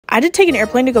I did take an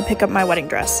airplane to go pick up my wedding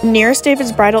dress. Nearest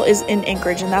David's Bridal is in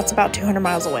Anchorage, and that's about 200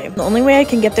 miles away. The only way I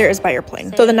can get there is by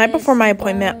airplane. So the night before my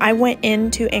appointment, I went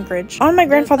into Anchorage on my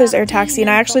grandfather's air taxi, and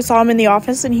I actually saw him in the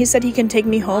office, and he said he can take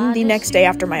me home the next day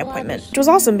after my appointment, which was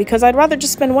awesome because I'd rather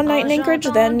just spend one night in Anchorage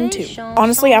than two.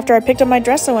 Honestly, after I picked up my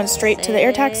dress, I went straight to the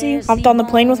air taxi, hopped on the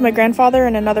plane with my grandfather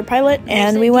and another pilot,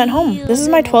 and we went home. This is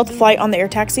my 12th flight on the air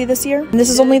taxi this year, and this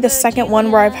is only the second one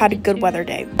where I've had a good weather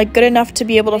day. Like, good enough to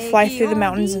be able to fly through the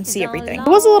mountains and see everything. It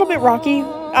was a little bit rocky,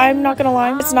 I'm not gonna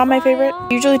lie. It's not my favorite.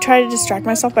 I usually try to distract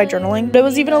myself by journaling, but it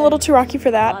was even a little too rocky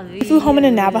for that. We flew home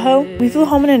in Navajo,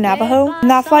 and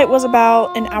that flight was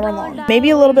about an hour long, maybe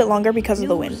a little bit longer because of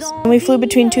the winds. And we flew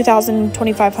between 2,000 and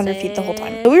 2,500 feet the whole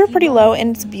time. So we were pretty low,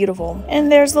 and it's beautiful. And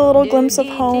there's the little glimpse of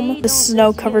home, the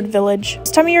snow-covered village.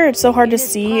 This time of year, it's so hard to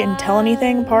see and tell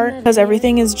anything apart because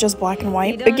everything is just black and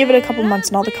white. But give it a couple months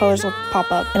and all the colors will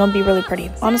pop up, and it'll be really pretty.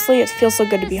 Honestly, it feels so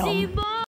good to be home.